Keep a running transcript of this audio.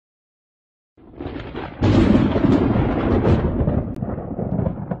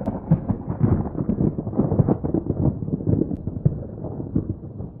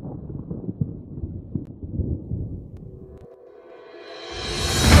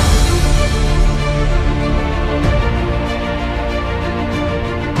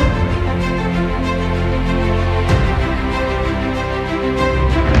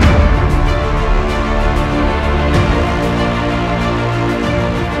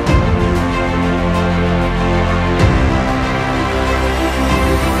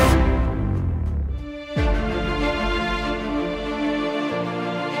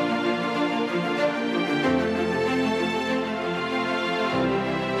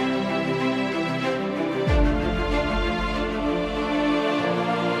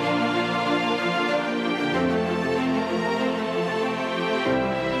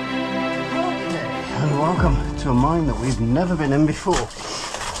into a mine that we've never been in before.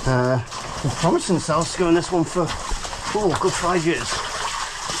 We've promised themselves to go in this one for a good 5 years.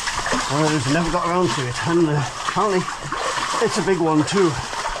 We've never got around to it, and apparently it's a big one too.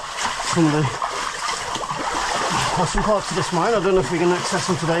 Some parts of this mine, I don't know if we can access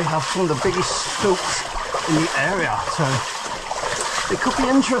them today, have some of the biggest stopes in the area, so it could be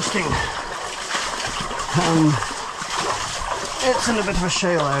interesting. It's in a bit of a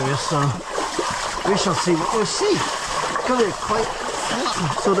shale area, so we shall see what we'll see. Got a quite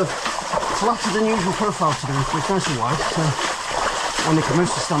sort of flatter than usual profile today, so it's nice and wide, so, and they can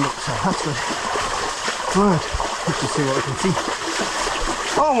move to stand up, so that's good. Right, let's see what we can see.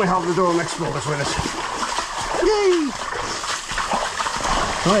 Oh, we have the Durham Explorers with us. Yay!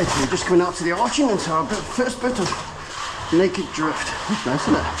 Right, we're just coming out to the arching into our first bit of naked drift. That's nice,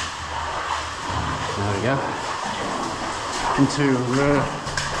 isn't it? There we go. Into a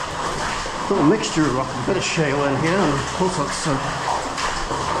little mixture of rock, a bit of shale in here, and all sorts, so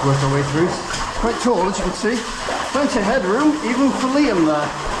work our way through. It's quite tall, as you can see. Plenty of headroom, even for Liam there.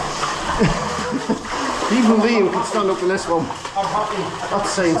 Even Liam can stand up in this one. I'm happy. That's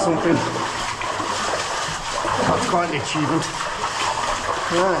saying something. That's quite the achievement.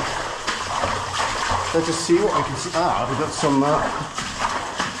 Right. Let's just see what we can see. Ah, we've got some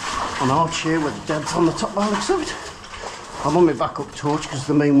an arch here with dents on the top by the looks of it. I'm on my backup torch because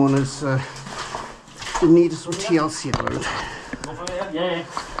the main one is in need of some TLC at the moment. Yeah.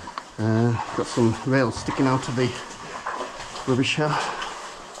 Got some rails sticking out of the rubbish here.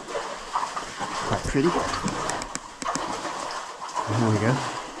 Quite pretty. There we go.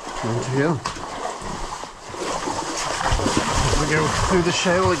 Into here. As we go through the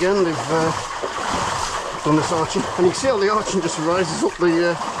shale again, they've done this arching, and you can see how the arching just rises up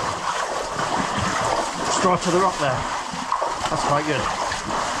the strata of the rock there. That's quite good.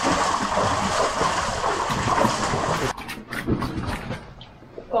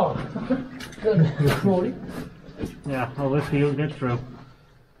 Oh, good morning. Yeah, I'll let you get through.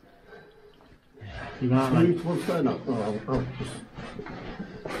 You got like. What's that now? Oh, I'll just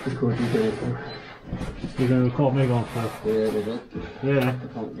record you doing it. You're going to record me going through? Yeah, they do. Yeah. I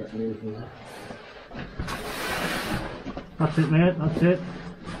can't get anything. That's it, mate, that's it.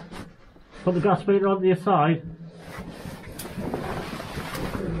 Put the gas meter on your side.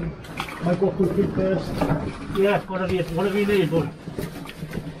 Might go quickly first. Yeah, whatever you need, but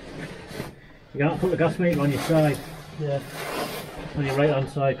you can't put the gas meter on your side. Yeah. On your right hand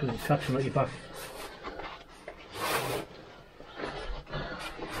side because it's catching at your back.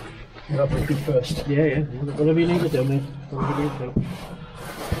 You got to put it first. Yeah, whatever you need to do, mate. Whatever you need to do.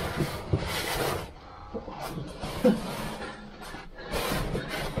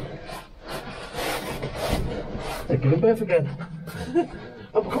 They're giving birth again.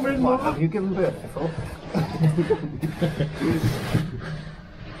 I'm coming in, Mum. Have you given birth before?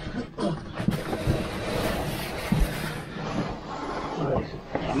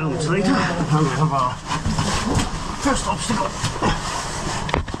 Moments later, and we have our first obstacle.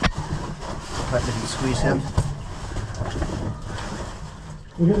 Quite a little squeeze here.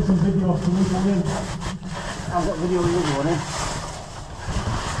 We're getting some video off the weekend. I've got video of the other one in.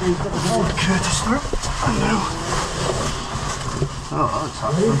 He's got the Curtis through. I know. Oh, that's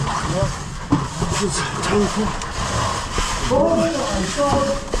happening. This is painful. Oh my God!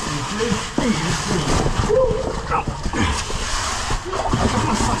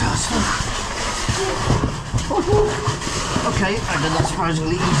 Okay, I did that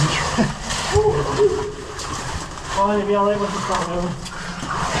surprisingly easy. Oh, you'll be alright once you start moving.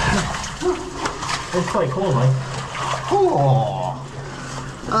 It's quite cool, mate. Oh.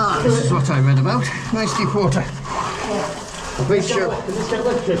 Ah, this is what I read about. Nice deep water. Make sure. Does this get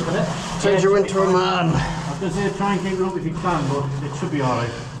electric in it? Turns you into a man. I was going to say try and keep it up if you can, but it should be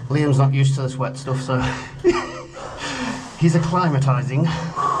alright. Liam's not used to this wet stuff, so he's acclimatising.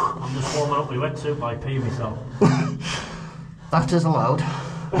 I'm just warming up my wetsuit by peeing myself. That is allowed.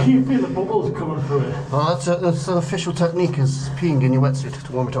 You feel the bubbles coming through it. Well, that's an official technique, is peeing in your wetsuit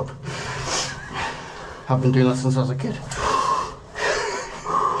to warm it up. I've been doing that since I was a kid.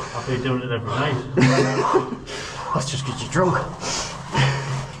 I've been doing it every night. That's just because you're drunk.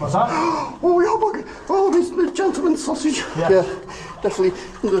 What's that? Oh, yeah, oh, this gentleman's sausage. Yeah, definitely.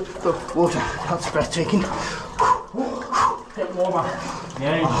 The water, that's breathtaking. Get warmer.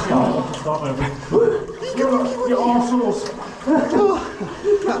 Yeah, you just got to start moving. Your arseholes.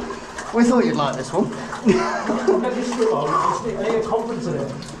 We thought you'd like this one. Get this through on. Just need a confidence in it.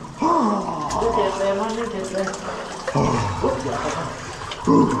 You get there, man, you get there.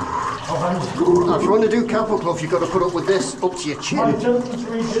 Now, if you want to do Capel Clough, you've got to put up with this up to your chin. My gentleman's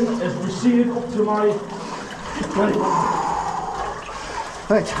region is receded up to my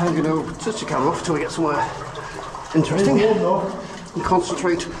Right, I'm going to switch the camera off till we get somewhere interesting and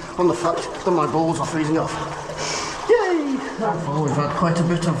concentrate on the fact that my balls are freezing off. Yay! Well, we've had quite a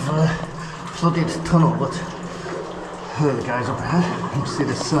bit of flooded tunnel, but there are the guys up ahead. You can see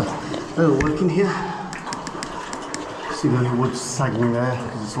this little work in here. See many woods sagging there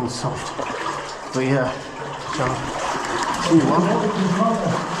because it's all soft. But yeah, so continue on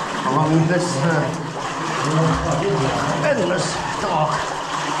along this endless dark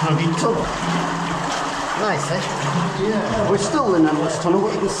flooded tunnel. Nice, eh? Yeah. We're still in endless tunnel,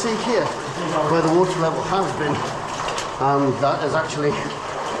 but you can see here where the water level has been, and that is actually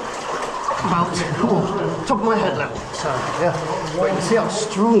about top of my head level. So yeah, but you can see how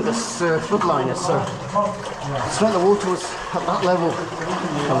strong this flood line is. So it's like the water was at that level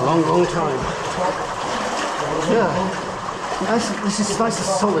for a long, long time. Yeah, nice. This is nice and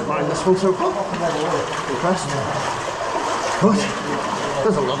solid line. This one so far. Impressed. But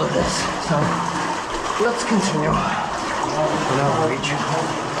there's a lot of this. So let's continue. Now we reach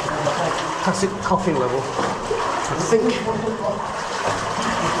classic coffin level. I think.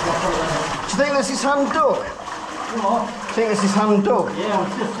 Do you think this is hand dug? What? Do you think this is hand dug? Yeah, I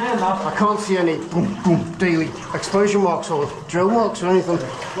was just saying that. I can't see any boom boom daily explosion marks or drill marks or anything.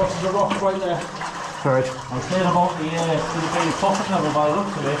 What's the rock right there? Right. I was saying about the big pocket level by the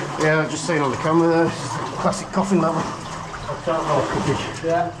looks of it. Yeah, just saying on the camera there. Classic coffin level.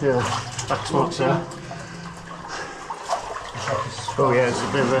 Yeah. Yeah. Back smokes there. Oh yeah, it's a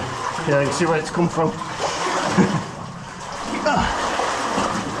bit of a... Yeah, you can see where it's come from. I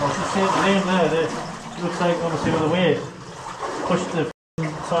was just saying the name there, it looks like obviously with the weight pushed the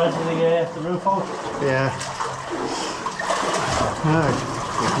side of the roof out. Yeah. Alright,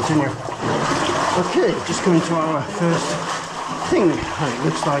 we'll continue. Okay, just coming to our first thing. It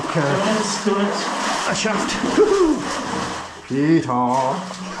looks like a shaft. Guitar.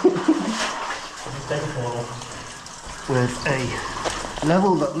 With a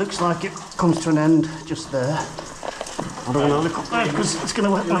level that looks like it comes to an end just there. I don't want to look up there because it's going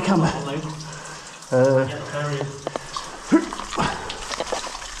to wet my camera.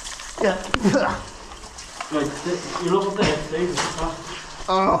 Yeah. Right, you look up there, Steve.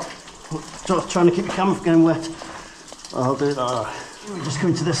 Oh, just trying to keep the camera from getting wet. I'll do that. We're just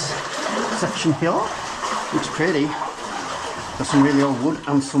coming to this section here. Looks pretty. There's some really old wood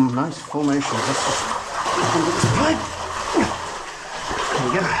and some nice formations. Let's just look at this pipe. There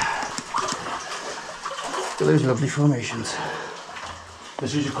we go. Look at those lovely formations.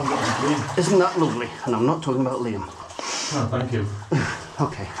 This usually comes up as green. Isn't that lovely? And I'm not talking about Liam. Oh, thank you.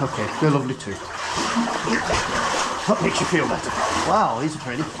 Okay, they're lovely too. That makes you feel better. Wow, these are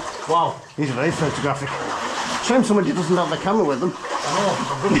pretty. Wow. These are very photographic. Shame somebody doesn't have their camera with them. I know.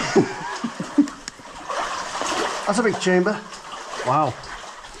 That's a big chamber. Wow.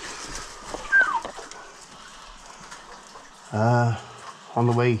 On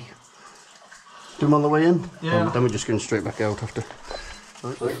the way. Do them on the way in? Yeah. Then we're just going straight back out after.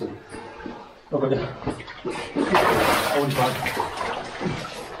 Okay. Always back.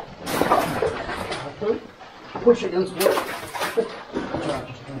 Push against wood.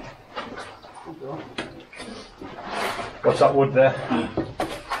 What's that wood there?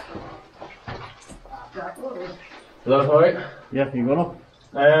 Is that alright? Yeah, you going up?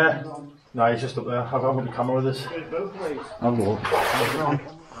 No, he's just up there. I've got the camera with us. I'll go up.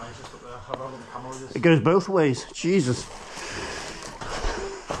 It goes both ways. Jesus.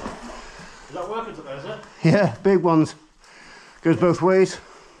 Is that working up there, is it? Yeah, big ones. Goes both ways.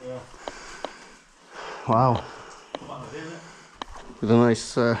 Yeah. Wow. With a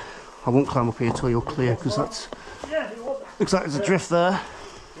nice, I won't climb up here till you're clear because that's, looks like there's a drift there.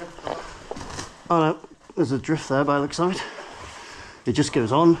 Oh no, there's a drift there by the looks of it. It just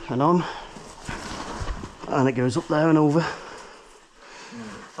goes on, and it goes up there and over.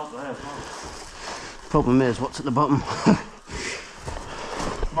 Top there as well. Problem is, what's at the bottom?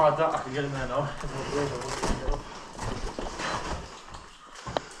 Mad that, I can get in there now.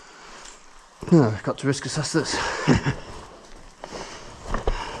 No, I've got to risk assess this.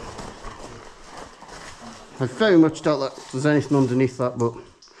 I very much doubt that there's anything underneath that, but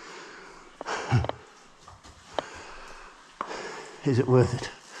is it worth it?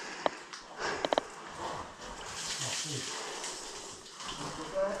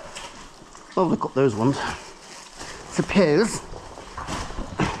 Oh, look up those ones. Suppose.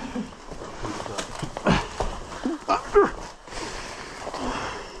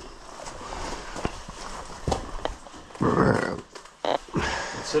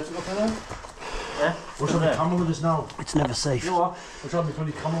 Sitting up there? Yeah. What's on the camera with us now? It's never safe. You know what? What's on the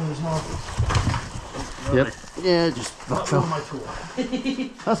camera with us now? Yep, Yeah, just rock fill. my tool.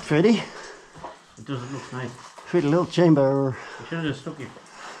 That's pretty. It doesn't look nice. Pretty little chamber. You should have just stuck your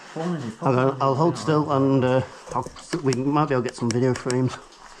phone in your pocket. I'll hold still and we might be able to get some video frames.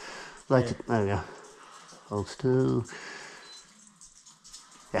 Later. Yeah. There we go. Hold still.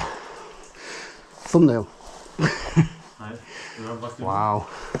 Yeah. Thumbnail. Right. Wow.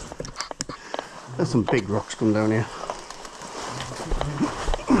 There's some big rocks come down here.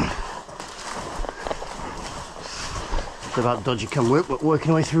 It's about dodgy can work, but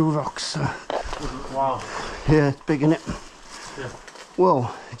working away through rocks. So. Wow. Yeah, it's big, isn't it? Yeah.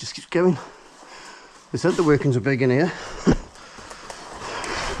 Well, it just keeps going. They said the workings are big in here.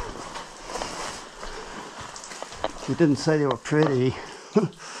 They didn't say they were pretty.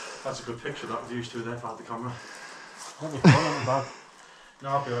 That's a good picture that views through there if I had the camera. Won't be fun, won't be bad. No,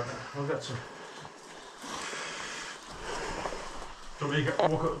 I'll be right there. We'll get some. Do you want me to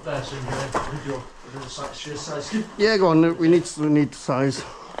walk up there so you can get a video of the size? Yeah, go on. We need size.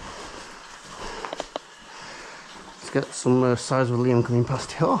 Let's get some size with Liam coming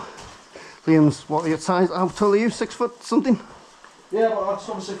past here. Liam's, what are your size? How tall are you? 6 foot something? Yeah, but that's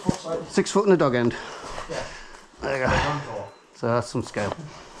on a 6 foot side. 6 foot in the dog end. Yeah. There you go. So that's some scale.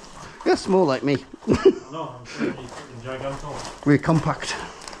 You're small like me. I know, I'm sure you enjoy going tall. We're compact.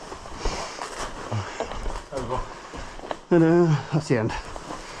 There we go. And that's the end. I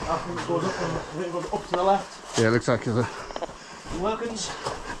think it goes up, and I think it goes up to the left. Yeah, it looks like there's Workings.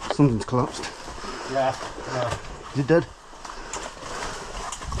 something's collapsed. Yeah. Yeah. Is it dead?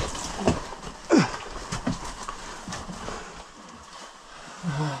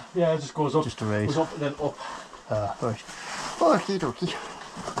 Yeah, it just goes up. Just a raise. Goes up and then up. Right. Okie dokie.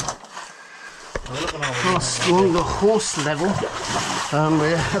 We're looking at Cross along the horse level.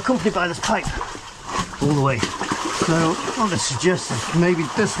 We're accompanied by this pipe all the way. So what I suggest is maybe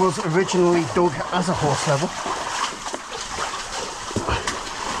this was originally dug as a horse level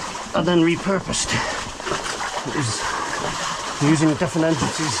and then repurposed. It was using different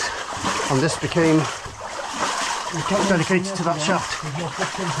entrances, and this became dedicated to that shaft.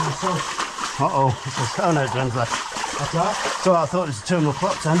 Uh-oh. Oh no, it runs left. What's that? So I thought it was a terminal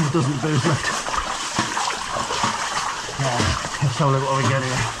plot then, it doesn't booze left. Let's have a look what we get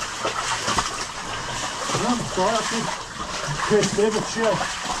here. No, it's all right, actually. Great stable shell.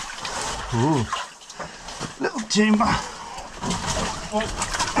 Ooh. Little chamber.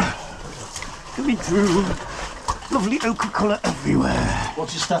 Can be true. Lovely ochre colour everywhere.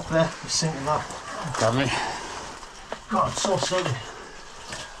 Watch your step there, you're sinking that. Damn it. God, it's so sunny.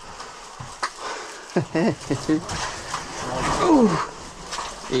 Ooh.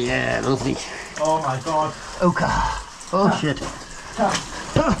 Yeah, lovely. Oh my god. Ochre. Oh shit.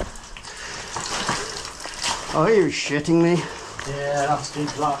 Oh, you're shitting me. Yeah, that's deep,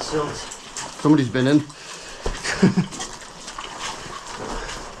 that silt. Somebody's been in.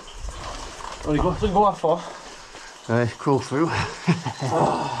 Well, you didn't go that far. Crawl through.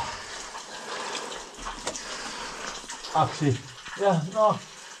 Actually, yeah, no,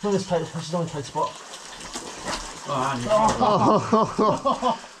 not this tight, this is the only tight spot.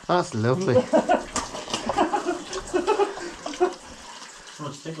 That's lovely. So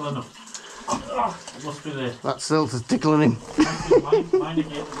it's tickling him. It must be the That silt is tickling him. mine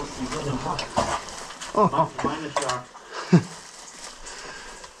again, it must be good. Mine is sharp.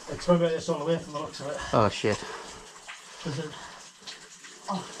 Experiment this all away from the looks of it. Oh shit. Is it?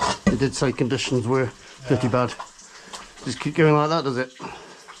 They did say conditions were pretty bad. Just keep going like that, does it?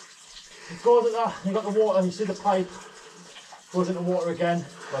 It goes like that, you got the water, you see the pipe, goes into water again,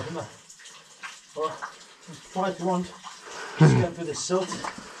 like in the, or try if you want, just get through the silt.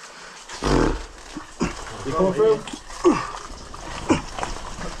 You come through?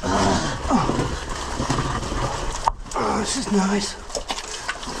 Oh, this is nice.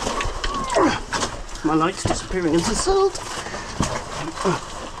 My light's disappearing into silt.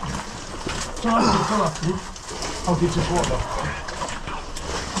 How deep is water?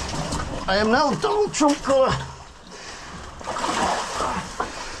 I am now Donald Trump colour.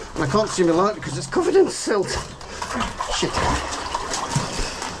 And I can't see my light because it's covered in silt. Shit.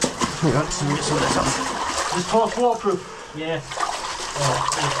 Hang on, let's get some of this off. Is this waterproof? Yeah. Oh,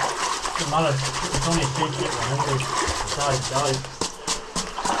 it doesn't matter. It's only a cheap one, anyway. Side.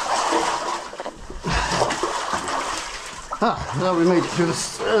 Now we made it through the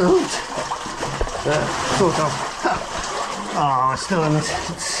silt. Sort of. Oh, it's still in it.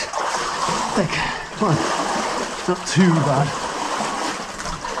 It's thick. Come on. It's not too bad.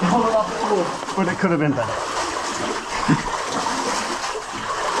 But it could have been better.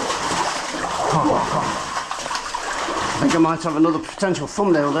 I think I might have another potential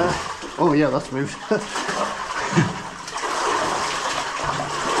thumbnail there. Oh yeah, that's moved.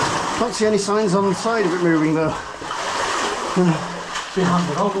 Don't see any signs on the side of it moving though. It's been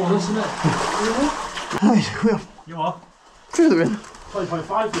handed over, isn't it? Right, well, You are? further in.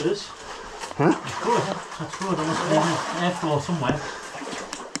 20.5 for this. Huh? That's good. That's good. There must be an airflow somewhere.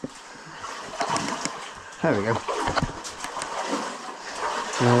 There we go.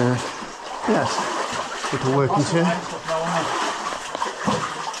 Yes, little workings here.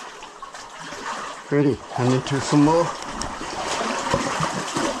 Ready, and into some more.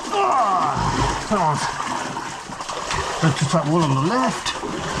 Let's just that one on the left.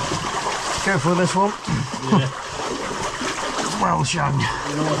 Go for this one. Yeah. Well shone. You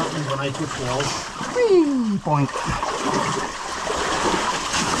know what happens when I touch walls? Whee! Boink.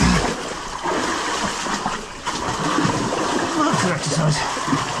 That's an exercise.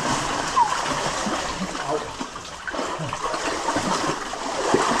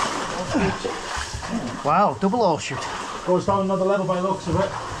 Wow, double overshoot. Goes down another level by the looks of it.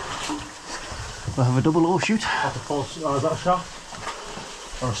 We'll have a double overshoot. That's a false. Oh, is that a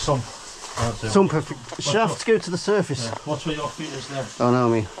shaft? Or a sump? Some perfect. Shafts go to the surface. Yeah. What's where your feet is there? Oh no, I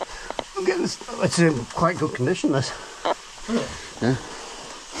mean, I'm getting this. It's in quite good condition. This. Really? Yeah.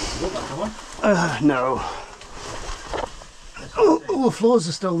 You got that, come on. No. Oh, all the floors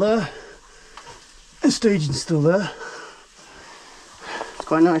are still there. The staging's still there. It's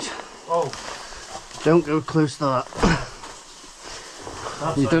quite nice. Oh. Don't go close to that.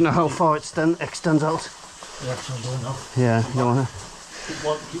 That's You don't know how far it extends out. Yeah, that's what I'm doing now. Yeah, you don't want to.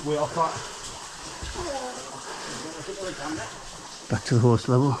 Keep weight off that. Back to the horse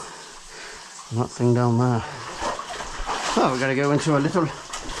level. And that thing down there. Oh, we're going to go into a little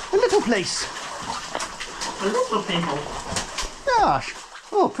place. A little people. Gosh.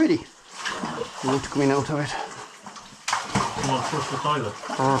 Oh, pretty. Water coming out of it. You want to flush the toilet?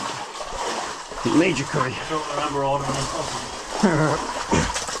 Major curry. I don't remember ordering it.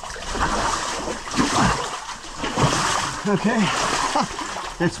 Okay.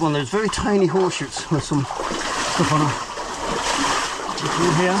 It's one of those very tiny horseshoes with some stuff on them.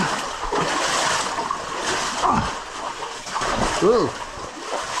 In here. Whoa.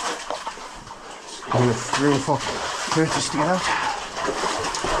 Room for Curtis to get out.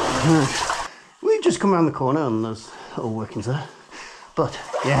 We've just come around the corner and there's little workings there. But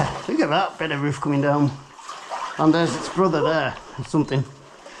yeah, look at that bit of roof coming down. And there's its brother there. It's something.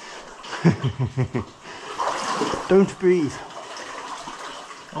 Don't breathe.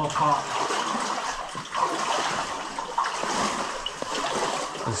 Oh, hot.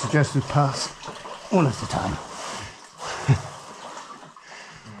 I suggest we pass one at a time.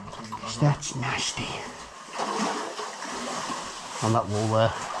 That's nasty. On that wall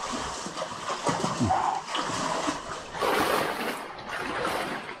there.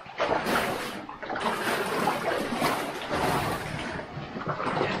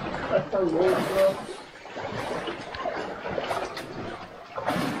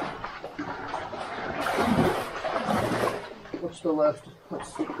 What's still left?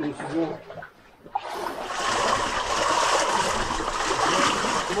 That's this as well.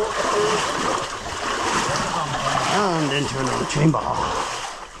 And into another chamber.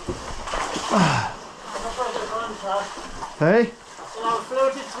 Hey? So I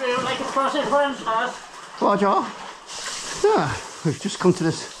floated through like a crossing friend's house. Roger. Yeah, we've just come to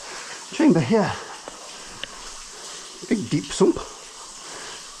this chamber here. Big deep sump.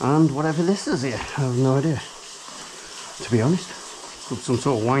 And whatever this is here, I have no idea. To be honest. Some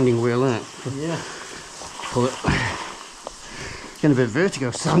sort of winding wheel in it. Yeah. Pull it. Getting a bit of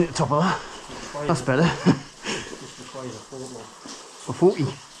vertigo standing at the top of that. That's better. Just requires a photo. A 40.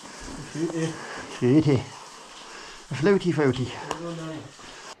 Shooty. Shooty. A floaty floaty.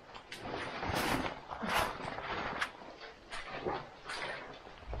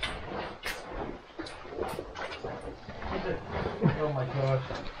 Oh my god.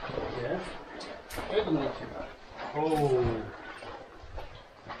 Yeah? Oh.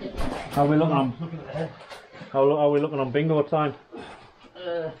 How are we looking on? How are we looking on bingo time?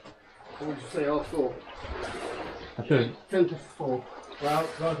 What would you say, all four? I should. 10 to 4. Well,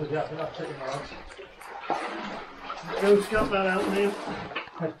 guys, with that, that's taking my house. Don't scout that out, man.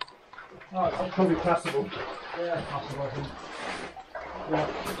 Oh, it's probably passable. Yeah. Passable, I think. Yeah.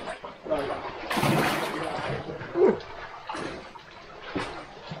 Right.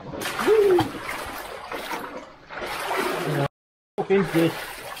 Okay, good.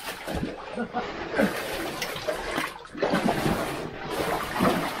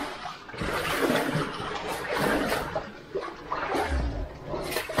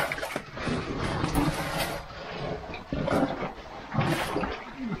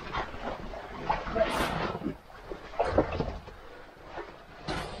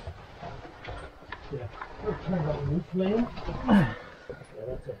 Turn that roof lane. Yeah,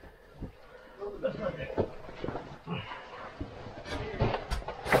 that's it.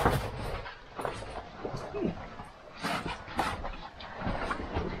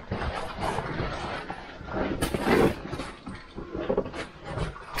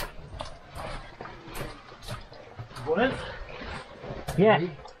 Yeah.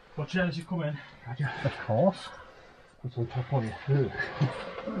 What chairs you come in? Of course. What's on top of you?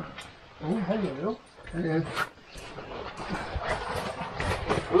 Oh, hello. Hello.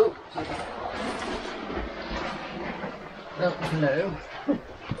 Oh, Hello.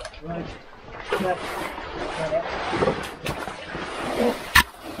 Right. Yep.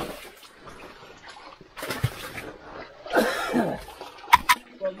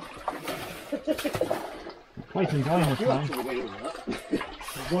 Quite enjoying this time.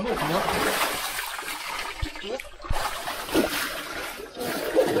 One up,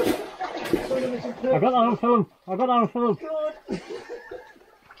 I got that on film. I got that on film.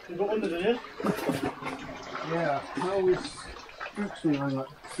 You got one, did you? yeah, I always spooks me when I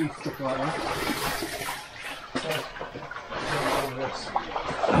see stuff like that.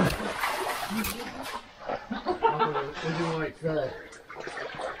 Would you like that?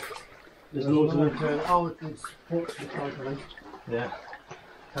 There's loads of them. Oh, it's sports type, I think. Yeah.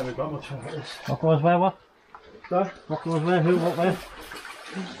 Haven't got much of this. What goes where? What? Sorry? What goes where? Who? What where?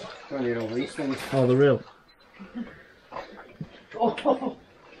 Only all these things. Oh, the real. Oh!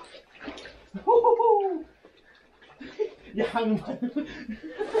 Oh! You hang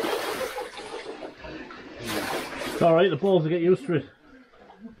It's alright, the balls will get used to it.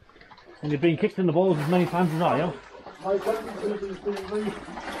 And you've been kicked in the balls as many times as I have. My weapons is being really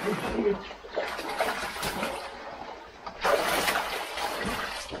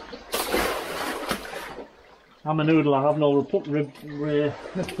I'm a noodle, I have no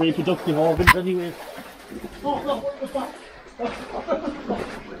reproductive organs anyway. Oh no, what was that?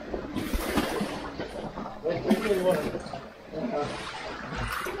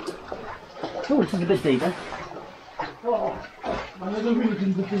 Oh, this is a bit deeper. Oh, my other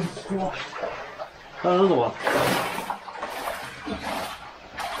regions have been squashed. Another one.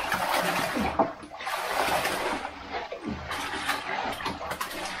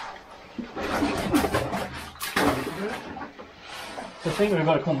 The thing we've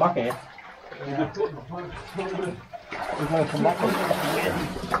got to come back here. Yeah. We've got to come back here.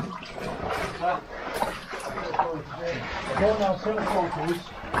 I don't know, certain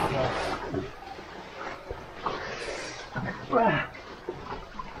photos.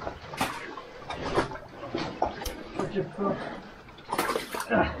 Put your foot.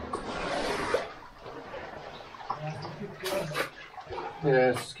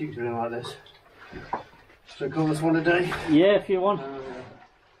 Yeah, just keep doing it like this. Should I call this one a day? Yeah, if you want.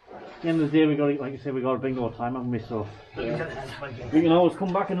 At the end of the day, we got to, like I said, we got a bingo time, haven't we? So Yeah. we can always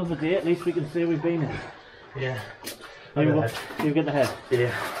come back another day. At least we can say we've been here. Yeah. You get the head.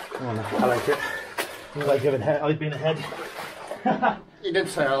 Yeah. Come on, then. I like it. You like giving head? I've been ahead. You did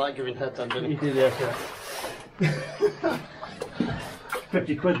say I like giving head then, didn't You you? did, yeah.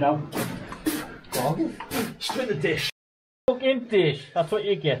 50 quid now. Bargain. Straight in the dish. Fucking dish. That's what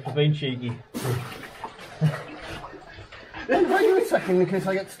you get for being cheeky. Then wait a second in case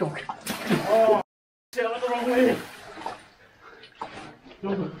I get stuck. Oh, I went the wrong way.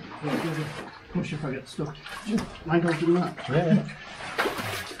 Don't push if I get stuck. Mind going to do that? Yeah.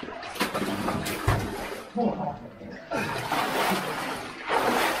 Oh.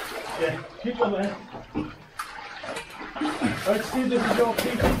 Yeah, keep on there. Right, Steve, this is your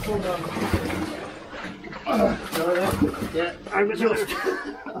key control now. Yeah, I'm just.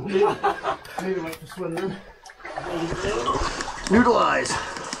 Maybe wait to swim then. Noodle eyes.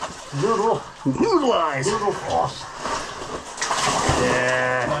 Noodle eyes. Noodle force.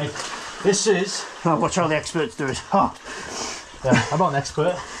 Yeah. Right, this is. Oh, watch how the experts do it. Oh, Yeah, I'm not an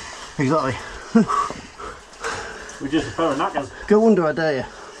expert. exactly. We're just a pair of knackers. Go under, I dare you.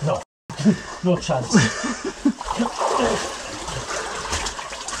 No, no chance.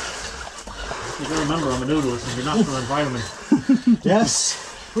 You gotta remember, I'm a noodle. This is your natural environment.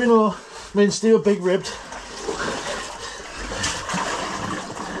 Yes, we know. Me and Steve are big ribbed.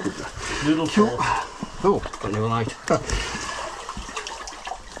 Noodle sauce. Oh, got no light.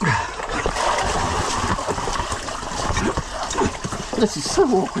 This is so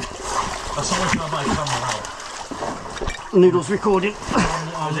awkward. That's always not my camera now. Noodles recording.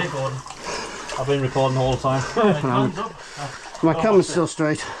 I'm recording. I've been recording the whole time. Hands up. My camera's still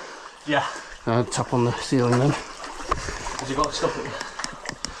straight. Yeah. Tap on the ceiling then. Has he got stuff?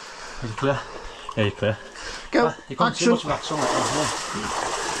 Is he clear? Yeah, you're clear. Go. You can't see Action. much of that sunlight.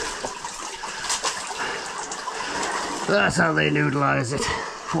 That's how they noodleise it.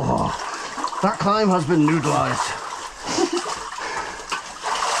 Whoa. That climb has been noodleised.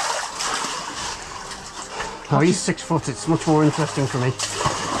 Now he's 6 foot, it's much more interesting for me.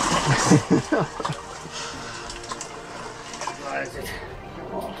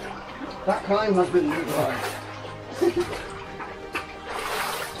 That climb has been noodleised.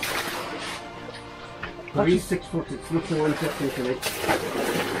 Now he's 6 foot, it's much more interesting for me.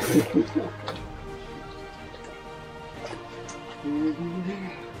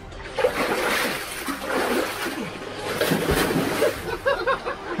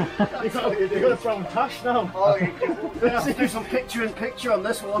 You've got to throw tash now. Oh, you can do some picture in picture on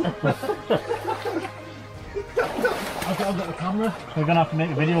this one. I've got the camera. We're going to have to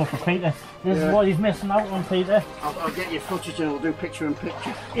make a video for Peter. This is what he's missing out on, Peter. I'll get your footage and we'll do picture in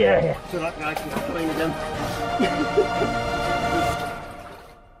picture. Yeah. So that guy can complain again.